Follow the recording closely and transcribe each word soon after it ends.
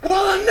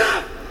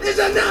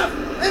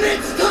And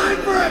it's time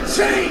for a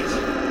change!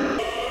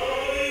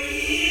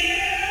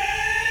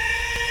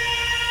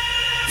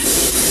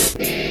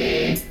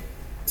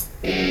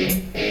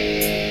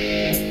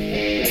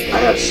 I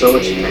have so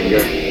much anger.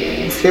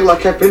 I feel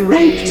like I've been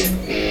raped.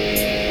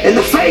 In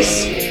the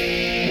face!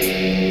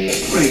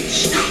 Great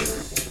Scott.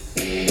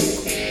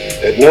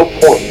 At no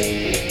point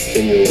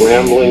in your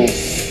rambling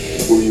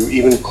were you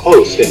even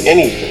close to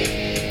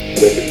anything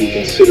that could be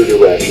considered a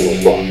rational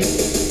thought.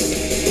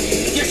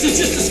 Guess you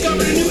just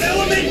discovered a new element!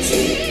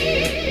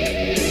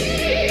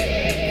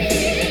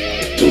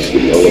 This is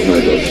the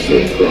element of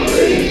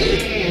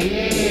surprise.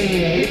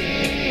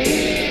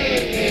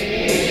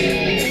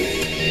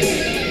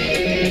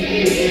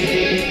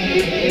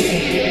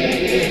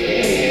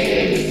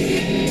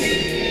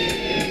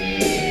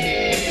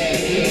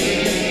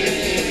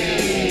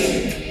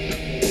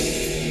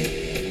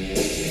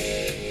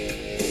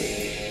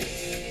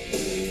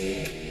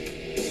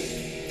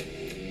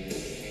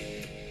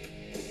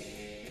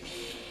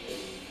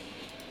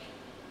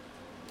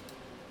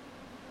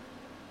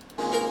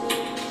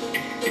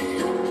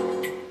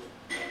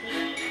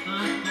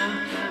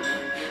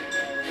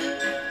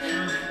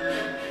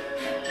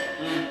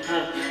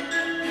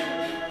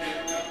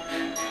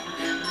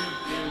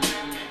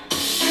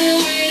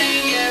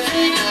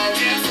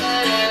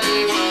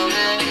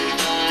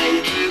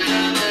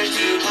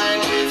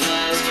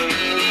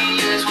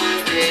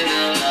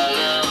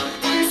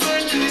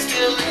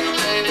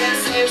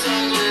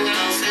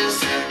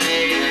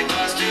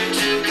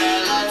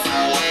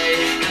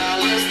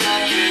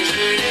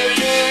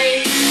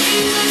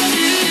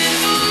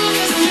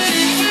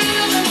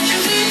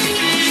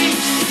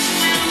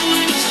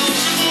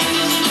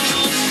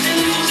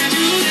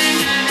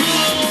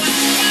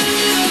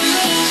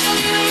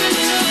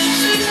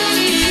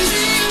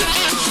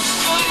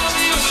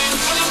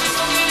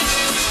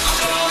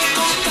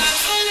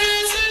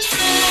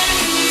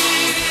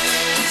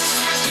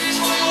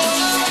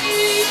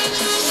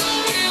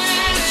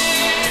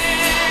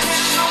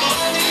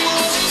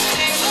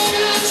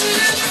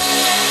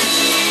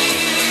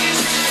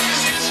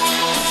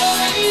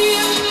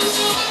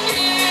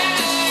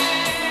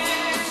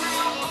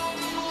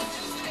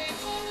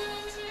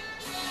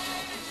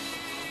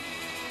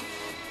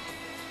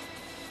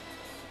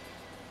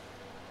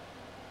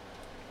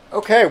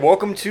 Okay,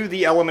 welcome to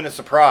the Element of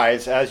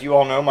Surprise. As you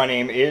all know, my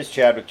name is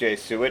Chadwick J.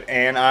 Sewitt,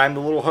 and I'm the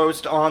little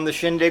host on the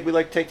shindig we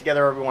like to take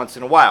together every once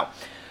in a while.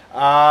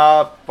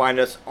 Find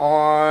us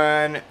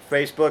on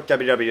Facebook,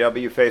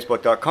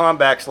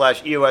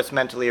 www.facebook.com/EOS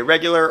Mentally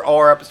Irregular. All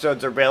our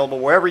episodes are available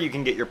wherever you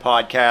can get your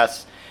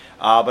podcasts.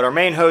 But our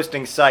main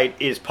hosting site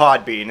is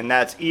Podbean, and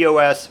that's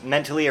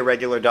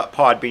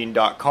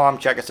eosmentallyirregular.podbean.com.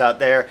 Check us out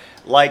there.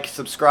 Like,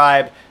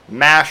 subscribe,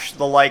 mash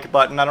the like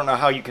button. I don't know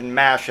how you can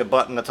mash a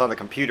button that's on the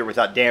computer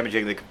without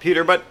damaging the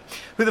computer, but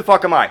who the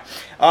fuck am I?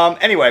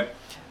 Anyway,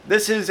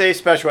 this is a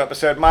special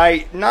episode.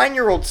 My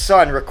 9-year-old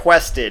son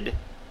requested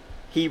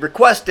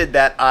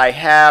that I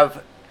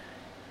have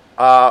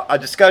a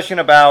discussion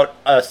about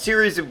a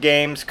series of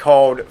games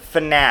called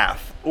FNAF,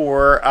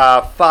 or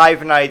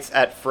Five Nights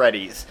at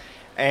Freddy's.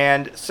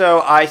 And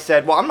so I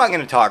said, well, I'm not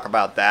going to talk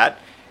about that.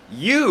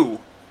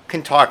 You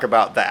can talk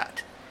about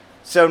that.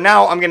 So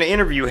now I'm going to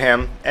interview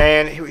him,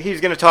 and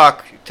he's going to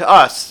talk to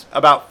us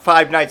about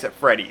Five Nights at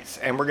Freddy's,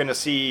 and we're going to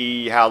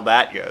see how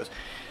that goes.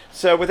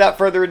 So without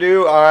further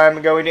ado,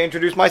 I'm going to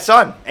introduce my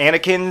son,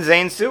 Anakin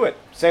Zane Sewitt.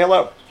 Say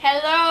hello.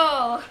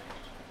 Hello.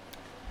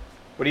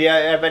 What do you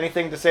have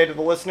anything to say to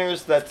the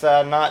listeners that's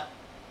not,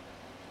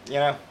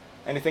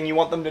 anything you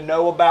want them to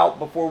know about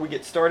before we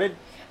get started?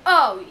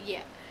 Oh,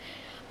 yeah.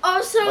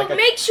 Also,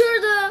 make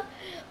sure to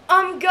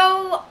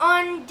go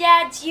on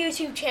Dad's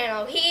YouTube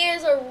channel. He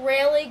is a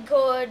really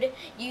good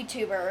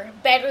YouTuber,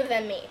 better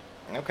than me.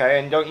 Okay,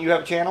 and don't you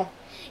have a channel?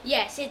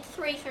 Yes, it's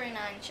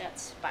 339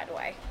 Shuts, by the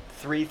way.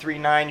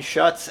 339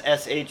 Shuts,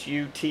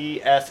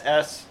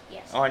 SHUTSS?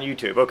 Yes. On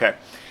YouTube, okay.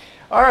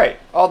 All right,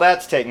 all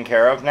that's taken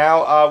care of.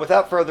 Now,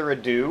 without further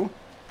ado,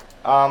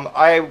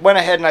 I went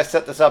ahead and I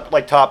set this up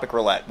like topic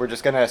roulette. We're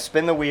just going to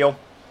spin the wheel,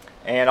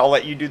 and I'll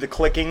let you do the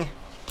clicking.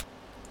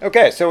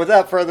 Okay, so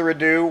without further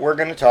ado, we're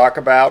going to talk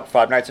about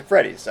Five Nights at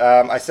Freddy's.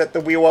 I set the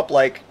wheel up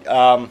like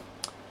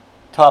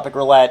topic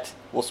roulette.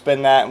 We'll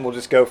spin that, and we'll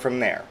just go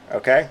from there,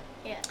 okay?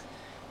 Yeah.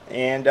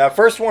 And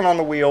first one on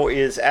the wheel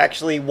is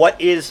actually,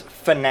 what is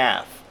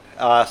FNAF?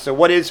 So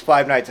what is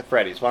Five Nights at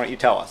Freddy's? Why don't you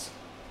tell us?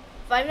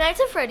 Five Nights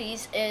at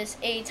Freddy's is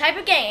a type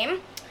of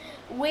game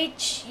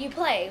which you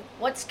play.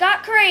 What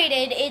Scott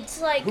created, it's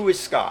like... Who is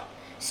Scott?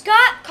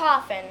 Scott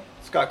Coffin.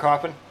 Scott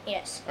Coffin?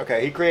 Yes.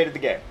 Okay, he created the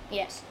game.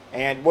 Yes.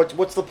 And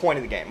what's the point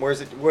of the game? Where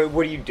is it? What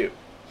do you do?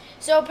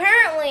 So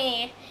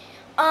apparently,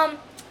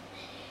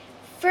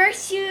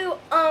 first you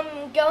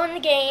go in the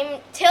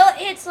game till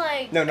it's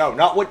like... No,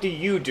 not what do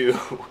you do.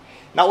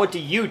 Not what do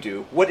you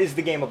do. What is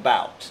the game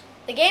about?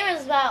 The game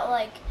is about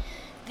like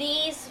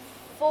these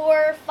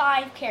 4 or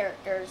 5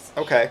 characters.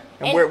 Okay.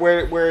 And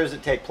where does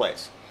it take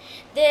place?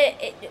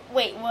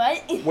 Wait,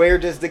 what? Where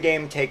does the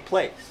game take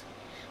place?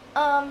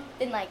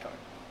 In Lycor.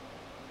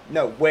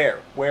 No,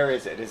 where? Where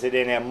is it? Is it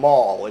in a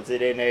mall? Is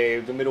it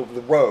in the middle of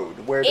the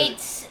road? Where?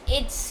 It's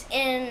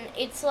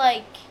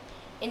like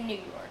in New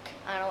York.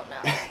 I don't know.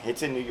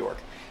 It's in New York.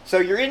 So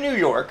you're in New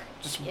York,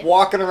 just Yeah.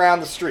 walking around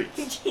the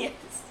streets. Yes.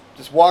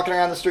 Just walking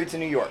around the streets in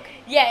New York.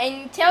 Yeah,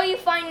 until you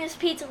find this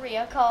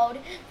pizzeria called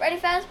Freddy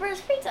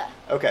Fazbear's Pizza.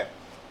 Okay.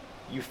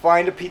 You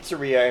find a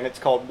pizzeria and it's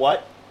called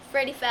what?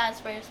 Freddy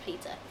Fazbear's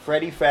Pizza.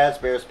 Freddy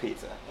Fazbear's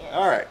Pizza. Yes.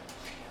 All right.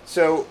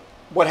 So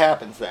what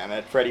happens then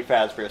at Freddy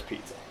Fazbear's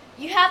Pizza?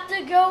 You have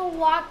to go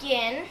walk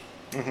in,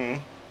 Mm-hmm.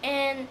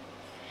 and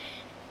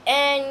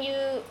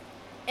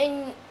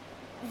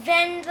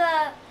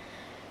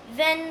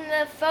then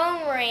the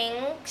phone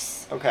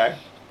rings. Okay.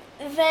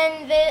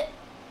 Then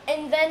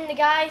the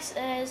guy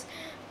says,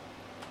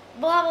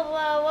 blah blah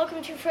blah.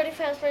 Welcome to Freddy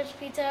Fazbear's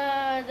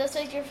Pizza. This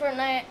is your first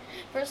night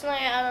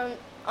out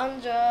on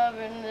the job,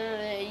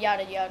 and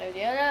yada yada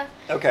yada.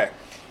 Okay.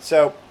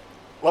 So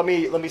let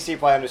me see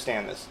if I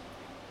understand this.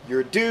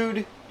 You're a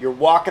dude. You're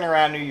walking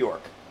around New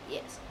York.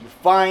 Yes. You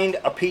find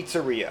a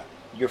pizzeria.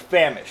 You're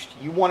famished.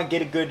 You want to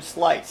get a good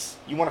slice.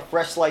 You want a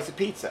fresh slice of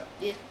pizza.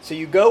 Yeah. So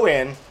you go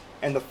in,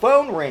 and the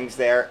phone rings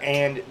there,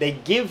 and they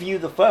give you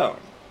the phone.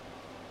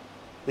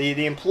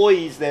 The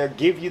employees there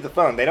give you the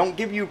phone. They don't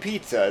give you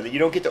pizza. You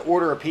don't get to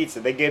order a pizza.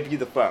 They give you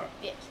the phone.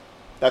 Yes.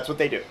 That's what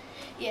they do.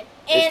 Yeah.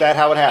 Is that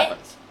how it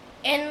happens?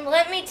 And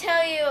let me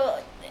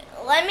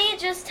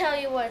just tell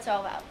you what it's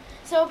all about.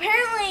 So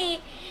apparently,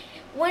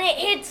 when it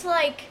hits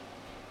like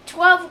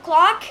 12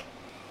 o'clock,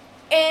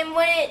 and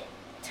when it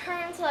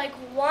turns like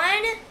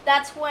 1,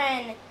 that's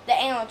when the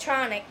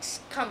animatronics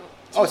come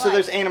to Oh, so life.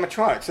 there's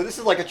animatronics. So this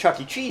is like a Chuck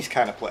E. Cheese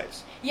kind of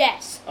place.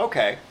 Yes.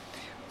 Okay.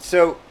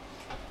 So,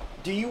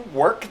 do you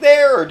work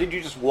there, or did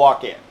you just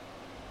walk in?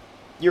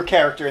 Your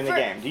character in the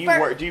game.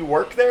 Do you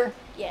work there?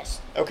 Yes.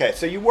 Okay,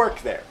 so you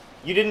work there.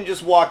 You didn't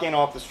just walk in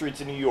off the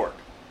streets of New York.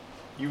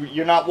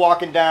 You're not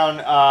walking down.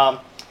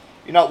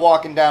 You're not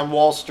walking down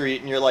Wall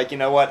Street and you're like, you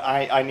know what?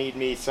 I need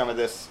me some of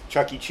this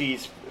Chuck E.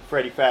 Cheese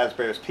Freddy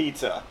Fazbear's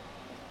Pizza.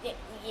 Yeah.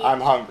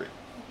 I'm hungry.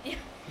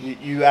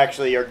 You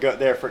actually are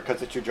there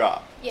because it's your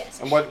job.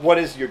 Yes. And what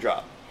is your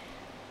job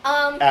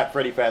at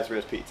Freddy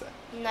Fazbear's Pizza?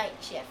 Night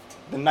shift.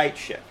 The night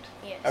shift.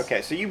 Yes.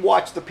 Okay, so you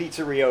watch the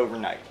pizzeria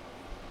overnight.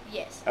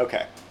 Yes.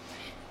 Okay.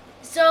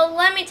 So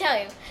let me tell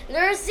you,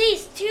 there's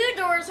these 2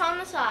 doors on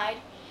the side,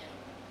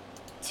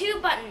 2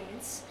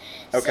 buttons.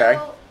 Okay.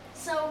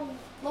 So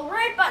the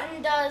right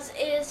button does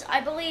is,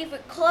 I believe,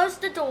 it closes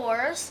the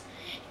doors,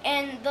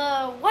 and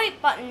the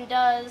white button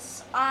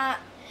does,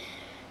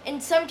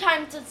 and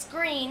sometimes it's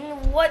green.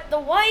 What the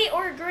white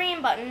or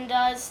green button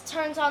does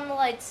turns on the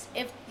lights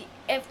if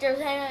there's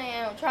any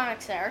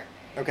animatronics there.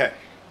 Okay.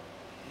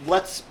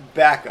 Let's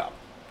back up.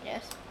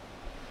 Yes.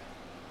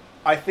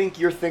 I think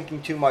you're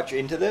thinking too much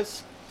into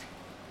this.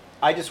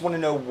 I just want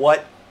to know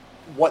what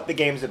the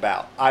game's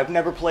about. I've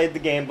never played the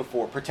game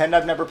before. Pretend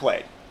I've never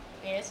played.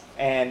 Yes.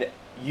 And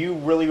you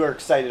really were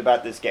excited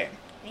about this game.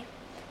 Yeah.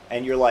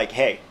 And you're like,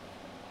 hey,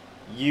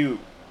 you,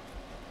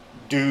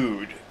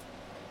 dude,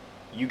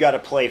 you got to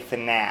play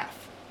FNAF.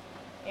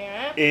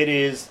 Yeah. It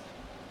is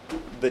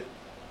the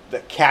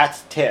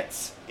cat's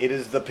tits. It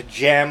is the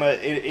pajama.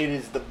 It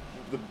is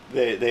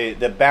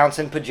the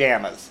bouncing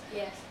pajamas.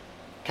 Yes.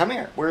 Come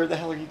here. Where the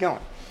hell are you going?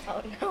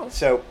 Oh no.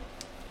 So,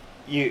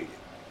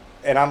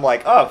 and I'm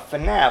like, oh,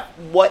 FNAF,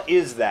 what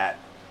is that?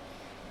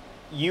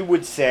 You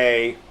would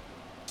say,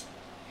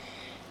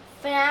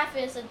 FNAF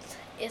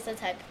is a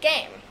type of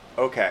game.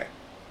 okay,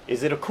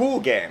 is it a cool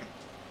game?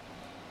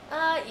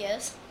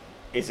 Yes.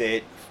 Is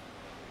it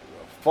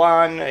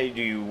fun?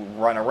 Do you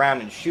run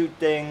around and shoot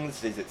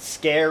things? Is it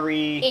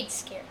scary? It's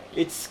scary.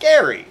 It's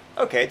scary.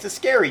 Okay, it's a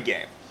scary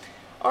game.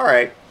 All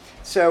right,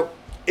 so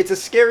it's a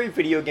scary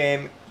video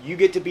game. You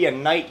get to be a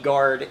night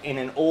guard in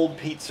an old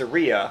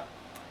pizzeria,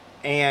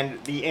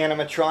 and the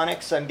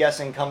animatronics, I'm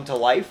guessing, come to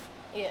life.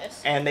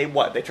 Yes. And they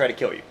what? They try to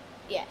kill you.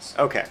 Yes.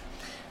 Okay.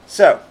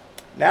 So,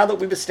 now that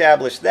we've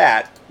established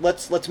that,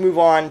 let's move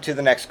on to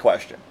the next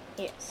question.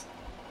 Yes.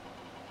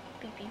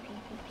 Beep, beep, beep,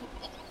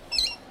 beep,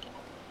 beep.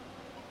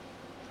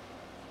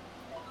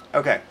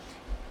 Okay.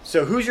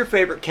 So, who's your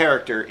favorite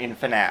character in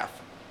FNAF,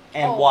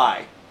 and Oh.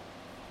 why?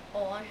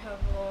 Oh, I have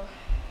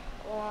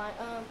a lot.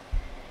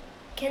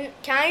 Can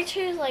I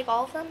choose like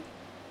all of them?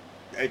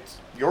 It's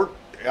your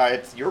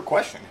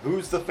question. Who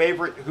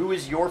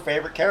is your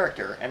favorite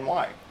character, and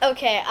why?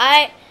 Okay,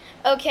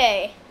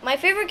 my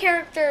favorite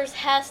characters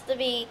has to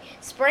be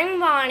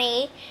Spring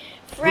Bonnie.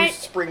 Who's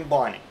Spring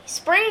Bonnie?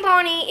 Spring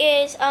Bonnie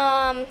is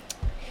a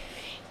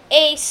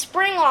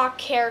Springlock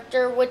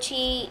character, which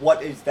he.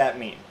 What does that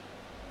mean?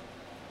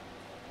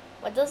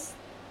 What does?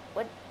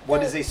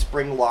 What is a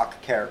spring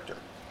lock character?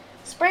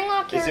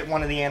 Springlock character? Is it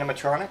one of the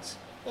animatronics?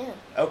 Yeah.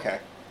 Okay.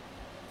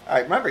 All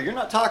right. Remember, you're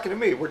not talking to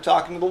me. We're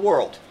talking to the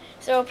world.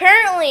 So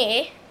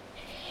apparently,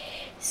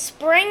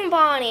 Spring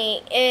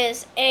Bonnie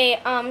is a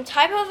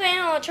type of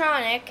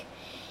animatronic.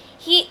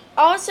 He's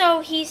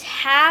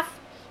half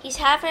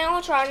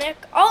animatronic.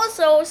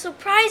 Also,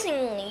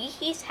 surprisingly,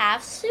 he's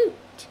half suit.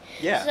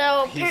 Yeah.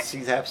 So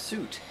He's half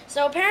suit.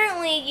 So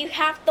apparently you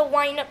have to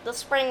wind up the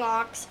spring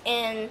locks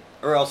and...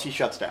 Or else he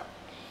shuts down.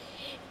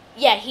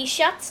 Yeah, he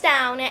shuts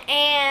down,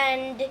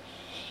 and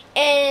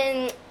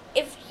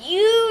if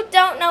you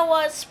don't know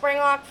what a spring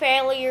lock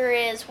failure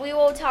is, we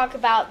will talk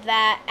about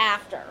that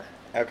after.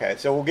 Okay,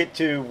 so we'll get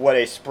to what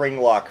a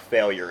spring lock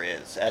failure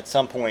is at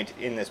some point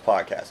in this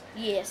podcast.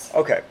 Yes.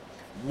 Okay.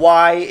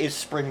 Why is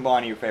Spring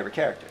Bonnie your favorite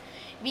character?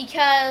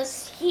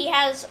 Because he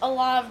has a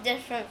lot of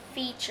different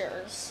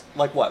features.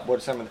 Like what? What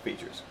are some of the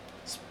features?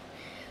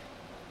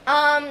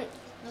 The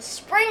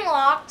spring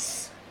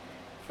locks,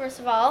 first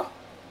of all.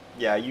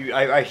 Yeah,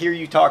 I hear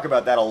you talk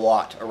about that a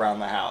lot around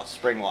the house.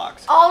 Spring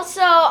locks.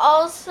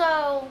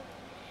 Also.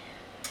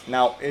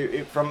 Now,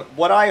 from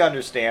what I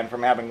understand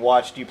from having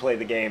watched you play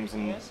the games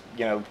and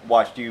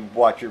watch your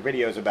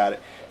videos about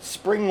it,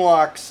 spring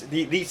locks,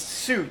 these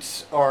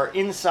suits are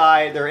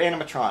inside. They're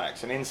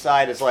animatronics, and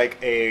inside is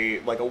like a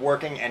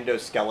working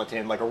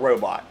endoskeleton, like a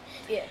robot.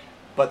 Yeah.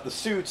 But the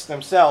suits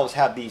themselves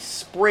have these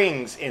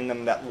springs in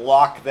them that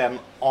lock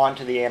them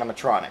onto the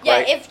animatronic, Yeah,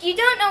 right? if you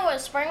don't know what a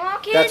spring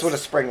lock is... That's what a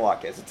spring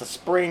lock is. It's a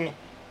spring...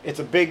 It's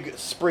a big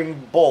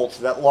spring bolt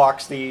that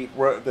locks the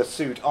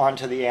suit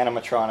onto the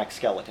animatronic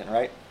skeleton,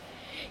 right?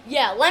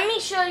 Yeah, let me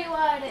show you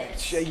what it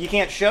is. You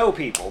can't show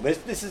people.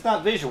 This is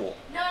not visual.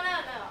 No.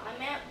 I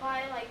meant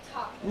by,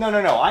 talking. No.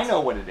 I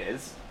know what it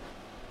is.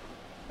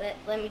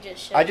 Let me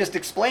just show I you. just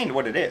explained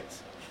what it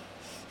is.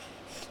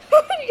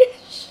 Let me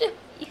just show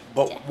you.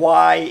 But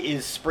why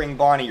is Spring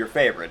Bonnie your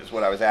favorite, is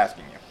what I was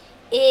asking you.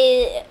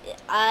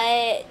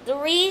 The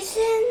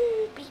reason,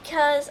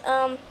 because,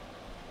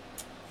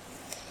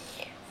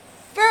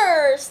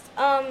 first,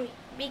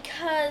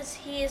 because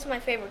he is my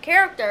favorite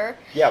character.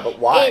 Yeah, but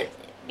why?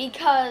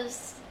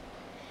 Because,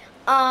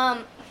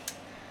 I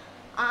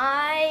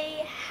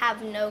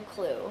have no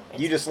clue.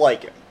 You just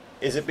like him.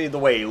 Is it the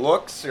way he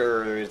looks,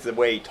 or is it the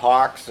way he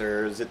talks,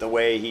 or is it the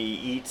way he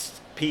eats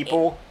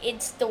people?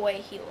 It's the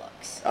way he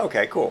looks.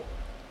 Okay, cool.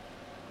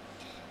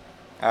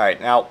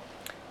 Alright, now,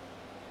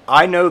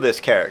 I know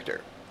this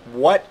character.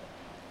 What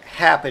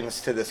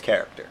happens to this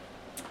character?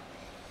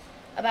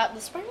 About the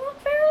spring lock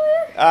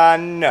failure?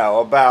 No,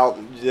 about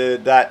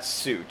that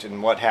suit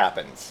and what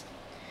happens.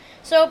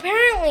 So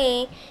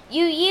apparently,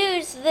 you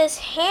use this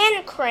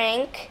hand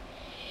crank,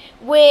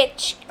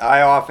 which...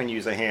 I often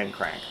use a hand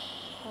crank.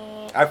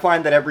 I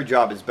find that every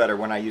job is better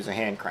when I use a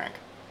hand crank.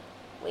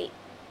 Wait.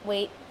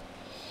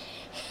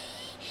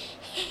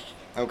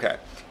 Okay.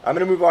 I'm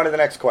going to move on to the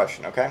next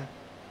question, okay?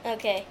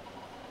 Okay.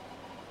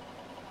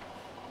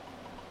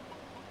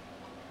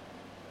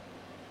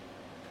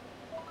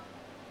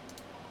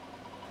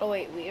 Oh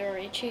wait, we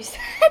already choose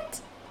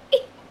that.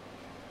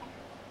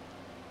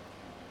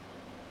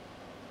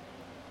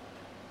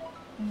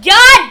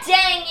 God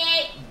dang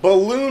it!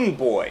 Balloon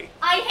Boy.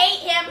 I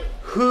hate him.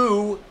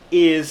 Who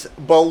is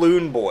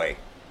Balloon Boy?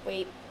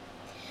 Wait.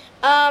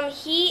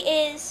 He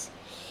is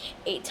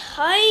a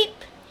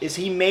type... Is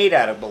he made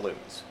out of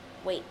balloons?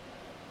 Wait.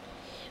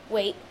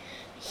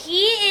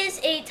 He is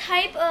a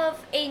type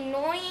of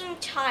annoying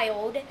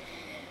child.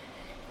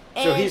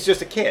 So he's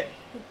just a kid.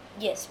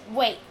 Yes.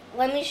 Wait.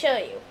 Let me show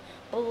you.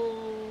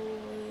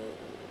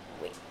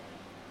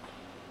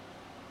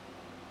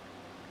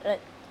 Wait.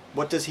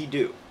 What does he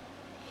do?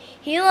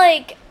 He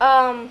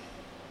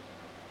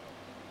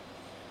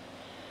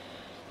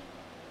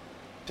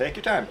Take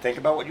your time. Think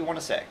about what you want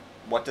to say.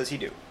 What does he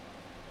do?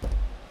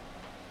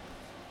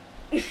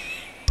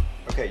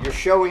 Okay, you're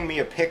showing me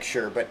a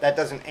picture, but that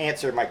doesn't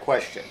answer my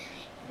question.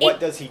 What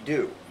does he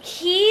do?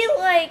 He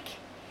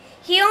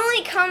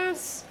only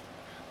comes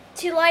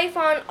to life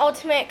on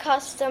Ultimate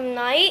Custom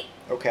Night.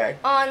 Okay.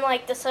 On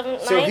the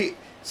 7th night.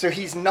 So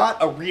he's not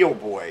a real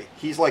boy.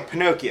 He's like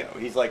Pinocchio.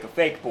 He's like a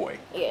fake boy.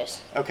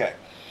 Yes. Okay.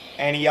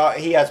 And he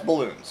has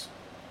balloons.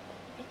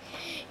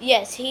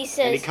 Yes, he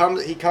says. And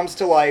he comes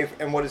to life,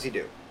 and what does he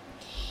do?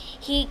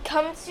 He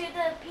comes to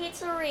the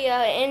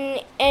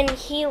pizzeria and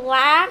he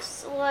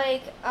laughs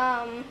like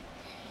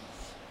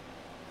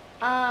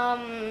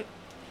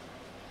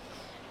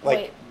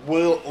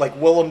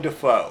Willem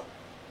Dafoe.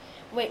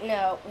 Wait,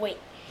 no, wait.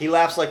 He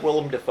laughs like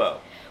Willem Dafoe.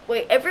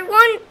 Wait,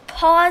 everyone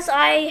pause,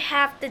 I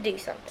have to do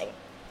something.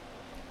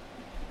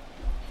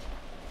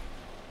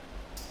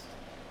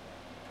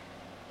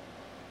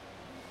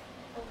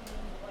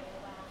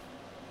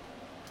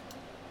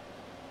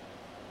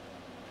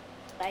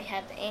 I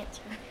have the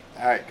answer.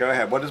 Alright, go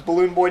ahead. What does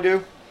Balloon Boy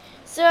do?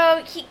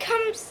 So he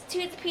comes to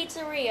the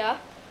pizzeria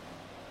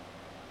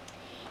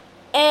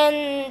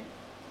and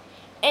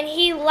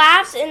he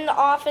laughs in the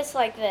office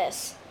like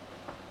this.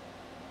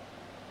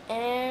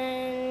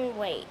 And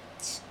wait.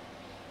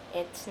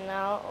 It's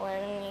not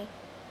letting me.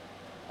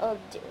 I'll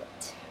do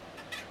it.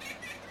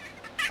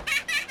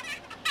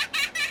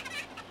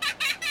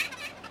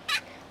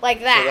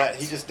 Like that.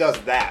 So he just does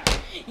that.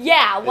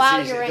 Yeah,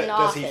 while you're in the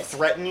office. Does he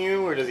threaten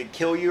you or does he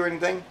kill you or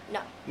anything?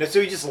 No. No,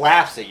 so he just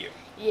laughs at you.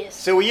 Yes.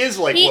 So he is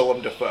like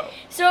Willem Dafoe.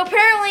 So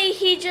apparently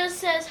he just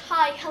says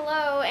hi,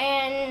 hello,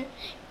 and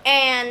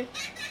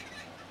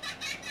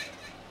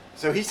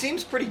So he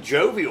seems pretty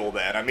jovial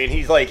then. I mean,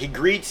 he's like, he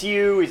greets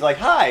you, he's like,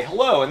 hi,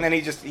 hello, and then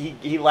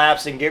he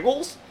laughs and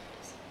giggles.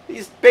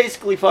 He's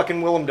basically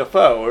fucking Willem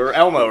Dafoe or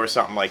Elmo or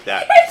something like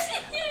that.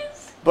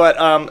 But,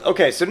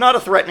 okay, so not a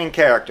threatening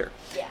character.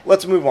 Yeah.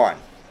 Let's move on.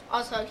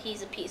 Also,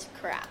 he's a piece of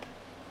crap.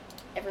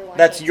 Everyone.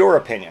 That's hates your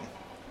him. opinion.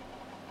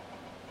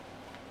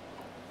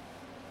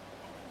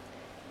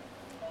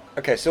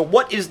 Okay, so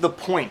what is the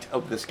point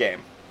of this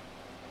game?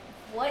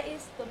 What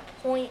is the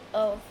point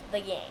of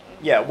the game?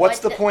 Yeah, what's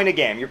the point of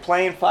game? You're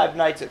playing Five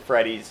Nights at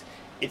Freddy's.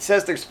 It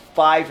says there's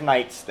 5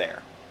 nights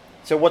there.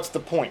 So what's the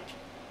point?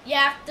 You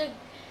have to.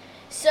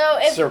 So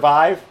if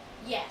Survive?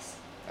 yes.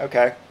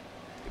 Okay.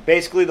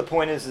 Basically, the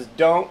point is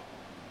don't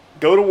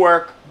go to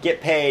work, get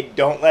paid.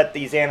 Don't let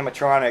these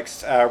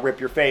animatronics rip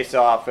your face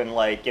off and,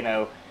 like, you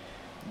know,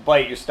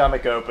 bite your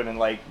stomach open and,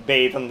 like,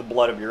 bathe in the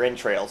blood of your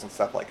entrails and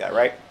stuff like that,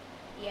 right?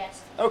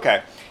 Yes.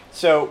 Okay.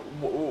 So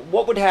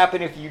what would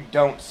happen if you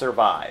don't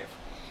survive?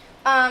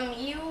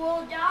 You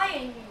will die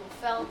and you will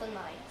fail the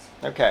night.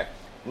 Okay.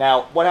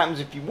 Now, what happens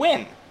if you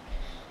win?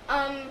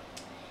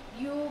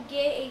 You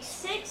get a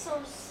 6th or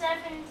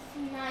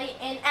 7th night,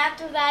 and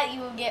after that,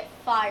 you will get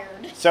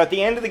fired. So at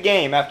the end of the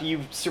game, after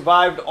you've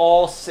survived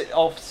all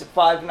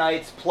 5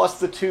 nights plus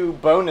the 2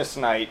 bonus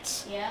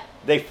nights, Yeah.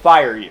 they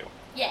fire you.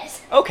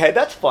 Yes. Okay,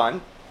 that's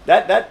fun.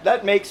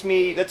 That makes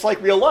me. That's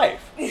like real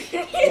life. You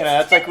know,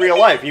 that's like real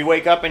life. You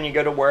wake up and you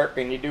go to work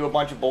and you do a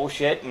bunch of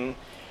bullshit, and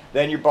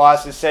then your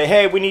bosses say,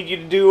 "Hey, we need you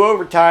to do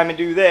overtime and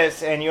do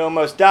this," and you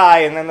almost die,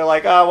 and then they're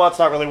like, "Oh, well, it's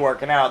not really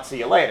working out. See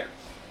you later."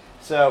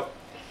 So,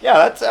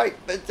 yeah, it's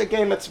a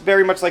game that's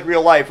very much like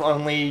real life.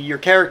 Only your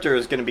character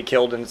is going to be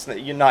killed, and it's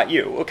not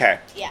you. Okay.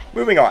 Yeah.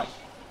 Moving on.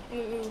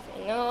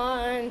 Moving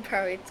on.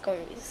 Probably it's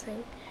going to be the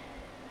same.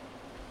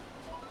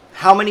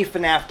 How many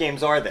FNAF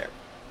games are there?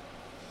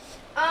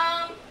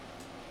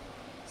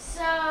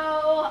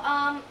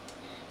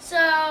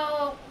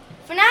 So,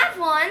 FNAF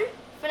 1,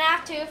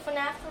 FNAF 2,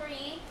 FNAF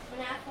 3,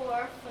 FNAF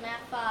 4,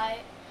 FNAF 5,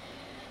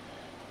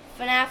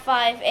 FNAF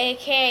 5,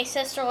 aka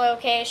Sister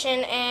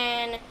Location,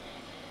 and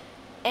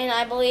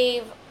I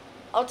believe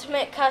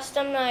Ultimate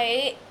Custom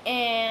Night,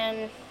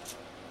 and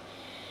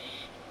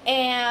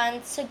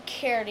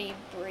Security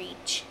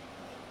Breach.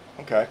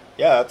 Okay.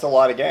 Yeah, that's a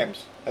lot of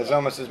games. That's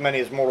almost as many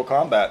as Mortal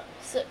Kombat.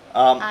 So,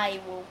 I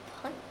will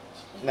punch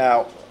you.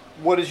 Now,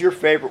 what is your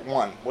favorite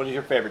one? What is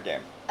your favorite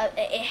game?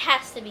 It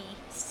has to be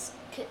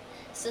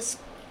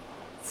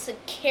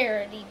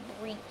Security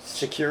Breach.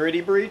 Security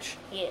Breach?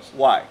 Yes.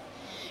 Why?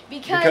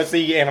 Because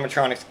the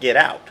animatronics get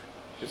out,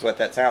 is what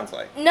that sounds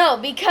like. no,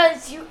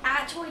 because you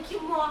actually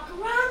can walk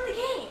around the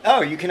game.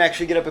 Oh, you can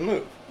actually get up and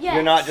move. Yes.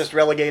 You're not just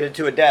relegated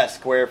to a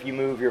desk where if you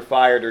move, you're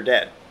fired or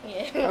dead.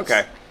 Yes.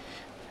 Okay.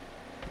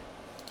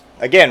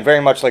 Again,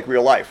 very much like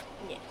real life.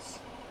 Yes.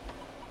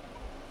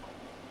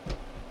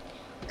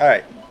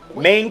 Alright.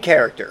 Main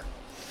character.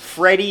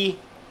 Freddy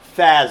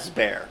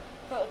Fazbear.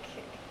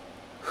 Okay.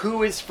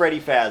 Who is Freddy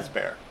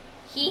Fazbear?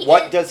 He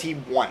What is, does he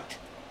want?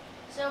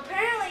 So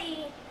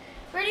apparently,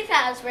 Freddy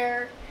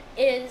Fazbear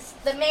is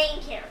the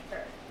main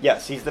character.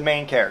 Yes, he's the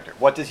main character.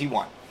 What does he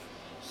want?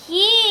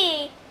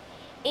 He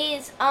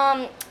is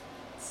I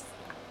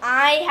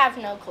have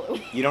no clue.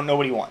 You don't know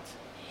what he wants.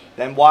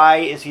 Then why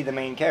is he the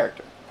main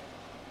character?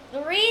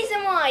 The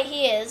reason why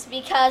he is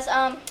because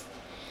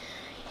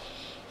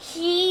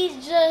he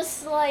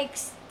just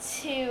likes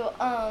to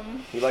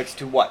He likes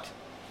to what?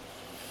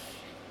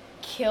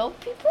 kill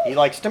people. He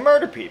likes to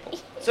murder people.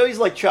 So he's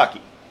like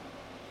Chucky.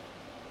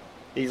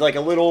 He's like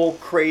a little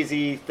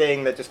crazy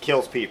thing that just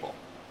kills people.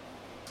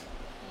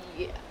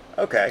 Yeah.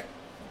 Okay.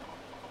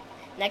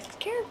 Next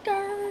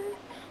character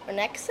or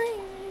next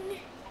thing.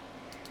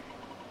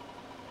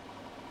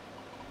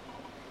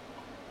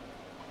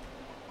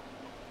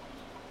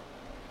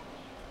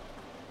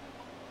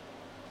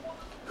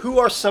 Who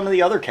are some of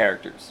the other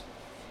characters?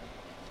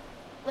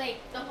 Like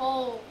the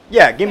whole.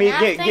 Yeah, give me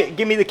FNAF thing?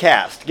 give me the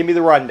cast. Give me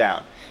the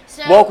rundown.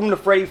 So, Welcome to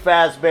Freddy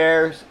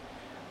Fazbear's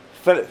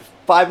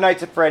Five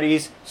Nights at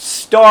Freddy's,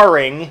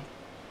 starring.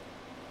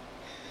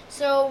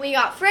 So we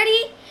got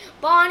Freddy,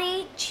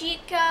 Bonnie,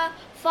 Chica,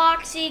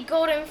 Foxy,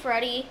 Golden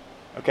Freddy.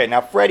 Okay,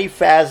 now Freddy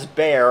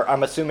Fazbear,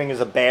 I'm assuming is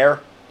a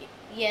bear.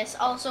 Yes,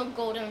 also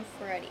Golden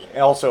Freddy.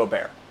 Also a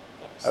bear.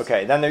 Yes.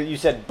 Okay, then there, you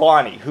said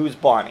Bonnie. Who's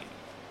Bonnie?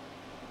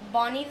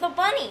 Bonnie the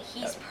Bunny.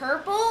 He's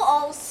purple.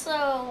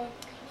 Also,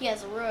 he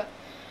has a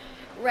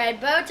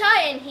red bow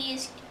tie, and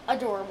he's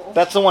adorable.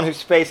 That's the one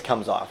whose face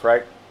comes off,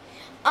 right?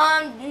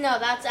 No,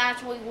 that's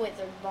actually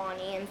Withered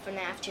Bonnie in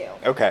FNAF 2.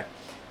 Okay.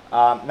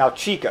 Now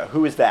Chica,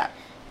 who is that?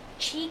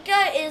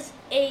 Chica is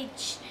a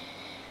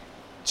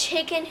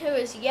chicken who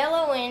is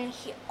yellow, and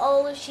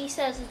all she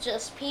says is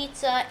just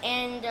pizza,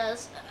 and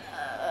does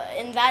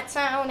in that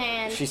sound,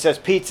 and She says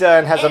pizza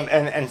and has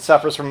and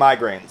suffers from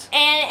migraines.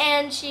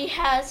 and she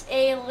has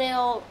a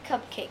little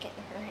cupcake in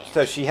her hand.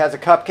 So she has a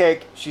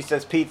cupcake, she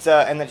says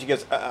pizza, and then she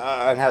goes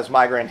and has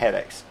migraine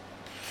headaches.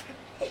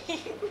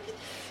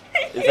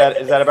 Is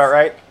that about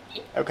right?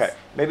 Okay.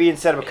 Maybe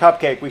instead of a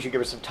cupcake, we should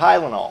give her some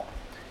Tylenol.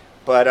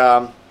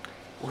 But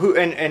Who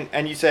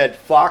and you said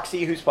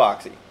Foxy? Who's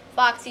Foxy?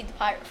 Foxy the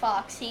pirate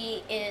fox.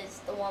 He is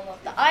the one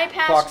with the eye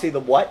patch. Foxy the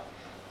what?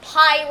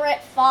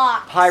 Pirate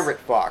fox. Pirate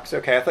fox.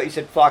 Okay, I thought you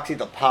said Foxy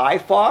the pie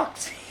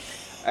fox.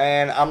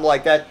 And I'm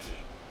like, that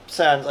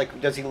sounds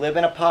like, does he live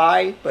in a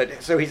pie?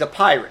 But so he's a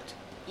pirate.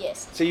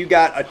 Yes. So you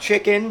got a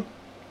chicken,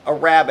 a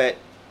rabbit,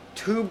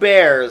 2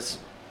 bears,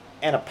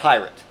 and a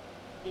pirate.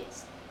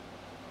 Yes.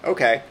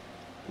 Okay.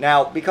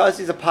 Now, because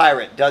he's a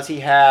pirate, does he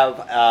have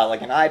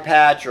like an eye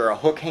patch or a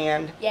hook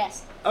hand?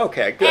 Yes.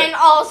 Okay, good. And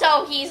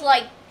also, he's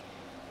like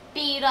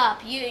beat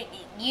up.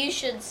 You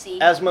should see.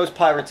 As most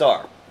pirates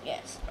are.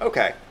 Yes.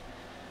 Okay.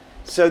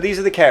 So these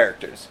are the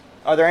characters.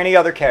 Are there any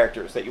other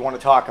characters that you want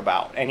to talk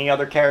about? Any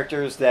other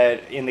characters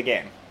that in the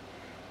game?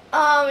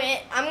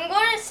 I'm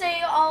going to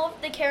say all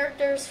of the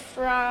characters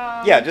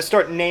from... Yeah, just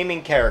start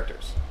naming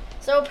characters.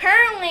 So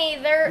apparently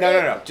there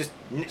No. Just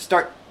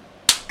start.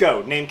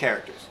 Go. Name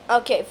characters.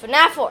 Okay,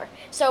 FNAF 4.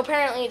 So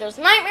apparently there's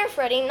Nightmare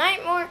Freddy,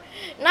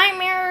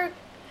 Nightmare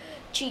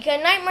Chica,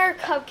 Nightmare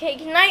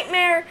Cupcake,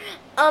 Nightmare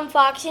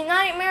Foxy,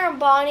 Nightmare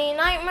Bonnie,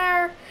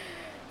 Nightmare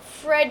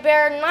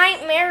Fredbear,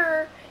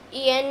 Nightmare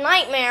Ian,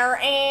 Nightmare,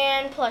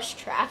 and Plush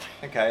Trap.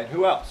 Okay, and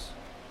who else?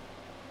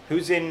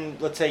 Who's in,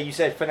 let's say you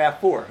said FNAF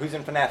 4. Who's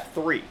in FNAF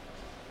 3?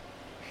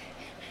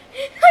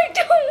 I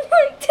don't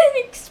want to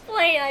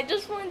explain. I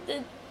just want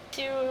to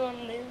do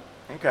on there.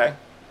 Okay.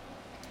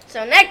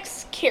 So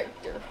next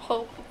character.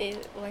 Hope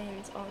it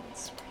lands on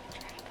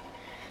Springtrap.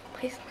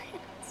 Please land on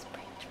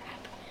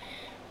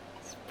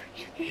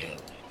Springtrap.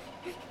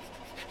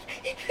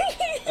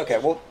 Okay,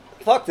 well,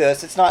 fuck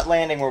this. It's not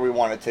landing where we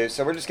want it to,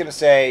 so we're just going to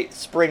say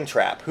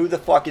Springtrap. Who the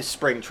fuck is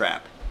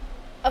Springtrap?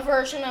 A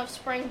version of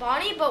Spring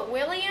Bonnie, but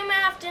William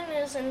Afton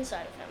is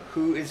inside of him.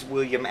 Who is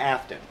William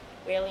Afton?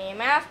 William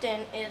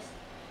Afton is...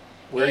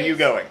 Where are you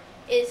going?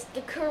 Is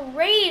the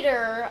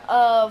curator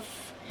of...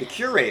 The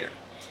curator.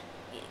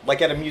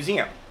 Like at a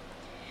museum.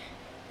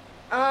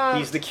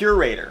 He's the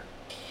curator.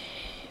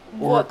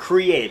 Or what?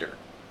 Creator.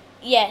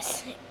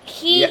 Yes.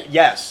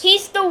 Yes.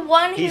 He's the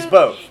one who... He's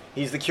both.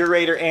 He's the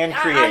curator and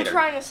creator. I'm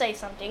trying to say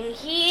something.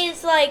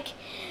 He's like...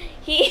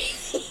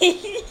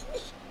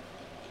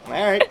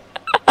 Alright.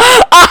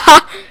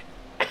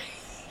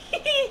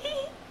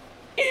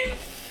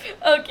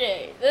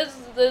 Okay, this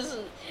is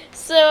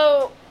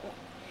so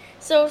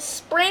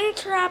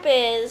Springtrap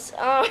is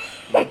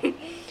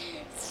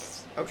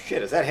Oh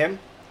shit, is that him?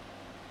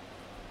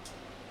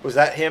 Was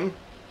that him?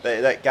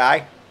 That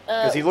guy?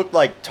 Because he looked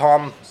like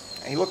Tom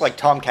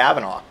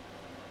Cavanaugh.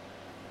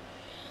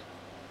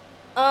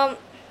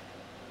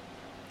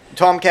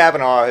 Tom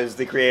Cavanaugh is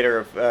the creator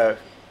of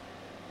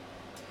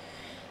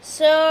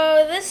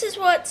So this is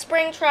what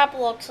Springtrap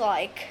looks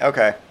like.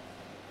 Okay.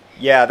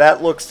 Yeah,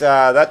 that looks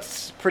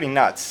that's pretty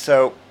nuts.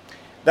 So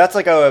that's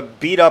like a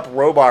beat up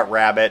robot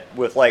rabbit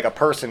with like a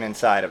person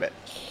inside of it.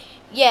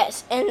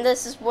 Yes, and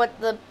this is what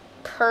the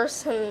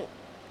person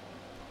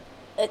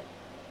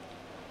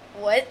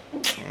what?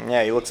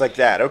 Yeah, he looks like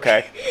that.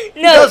 Okay.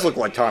 No. He does look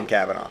like Tom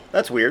Cavanaugh.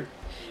 That's weird.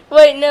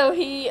 Wait, no,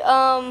 he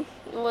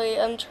wait,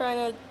 I'm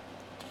trying to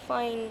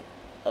find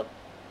a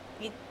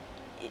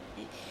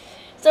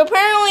So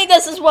apparently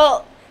this is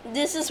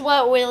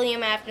what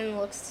William Afton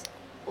look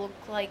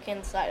like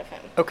inside of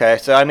him. Okay,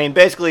 so I mean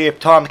basically if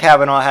Tom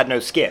Cavanaugh had no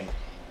skin.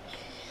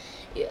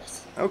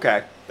 Yes.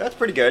 Okay, that's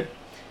pretty good.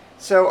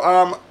 So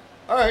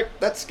alright,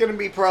 that's gonna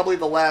be probably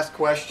the last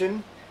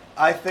question.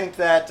 I think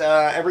that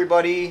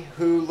everybody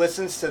who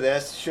listens to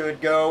this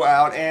should go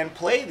out and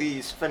play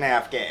these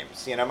FNAF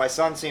games. You know, my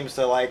son seems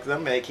to like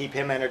them. They keep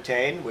him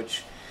entertained,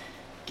 which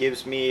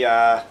gives me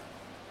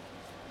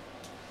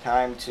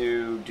time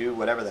to do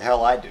whatever the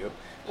hell I do.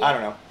 Yeah. I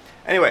don't know.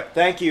 Anyway,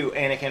 thank you,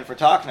 Anakin, for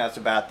talking to us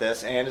about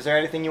this. And is there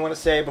anything you want to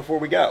say before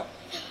we go?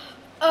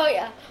 Oh,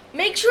 yeah.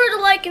 Make sure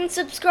to like and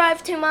subscribe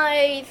to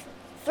my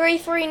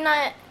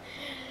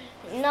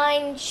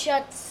 339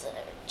 Shuts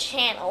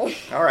channel.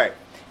 All right.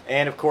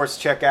 And, of course,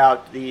 check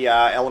out the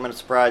Element of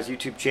Surprise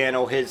YouTube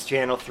channel, his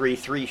channel,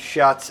 33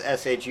 Shuts,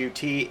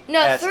 S-H-U-T-S-S.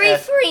 No,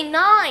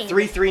 339.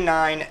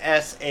 339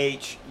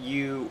 S-H-U-T-S-S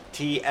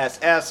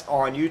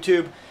on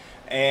YouTube.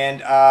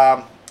 And,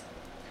 I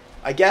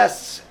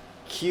guess,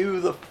 cue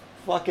the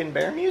fucking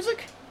bear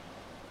music?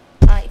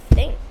 I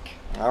think.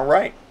 All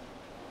right.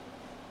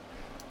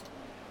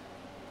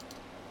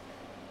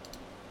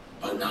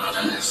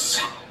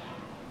 Bananas.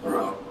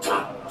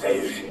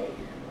 Rotate.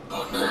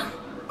 Banana.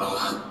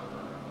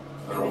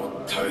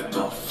 Rotate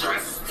the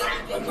first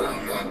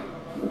banana.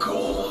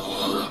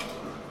 Go.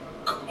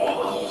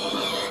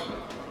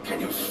 Can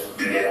you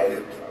feel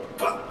it?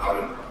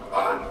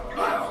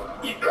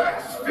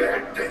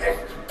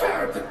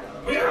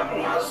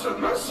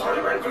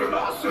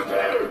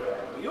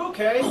 You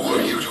okay? Who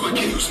are you to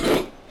accuse me?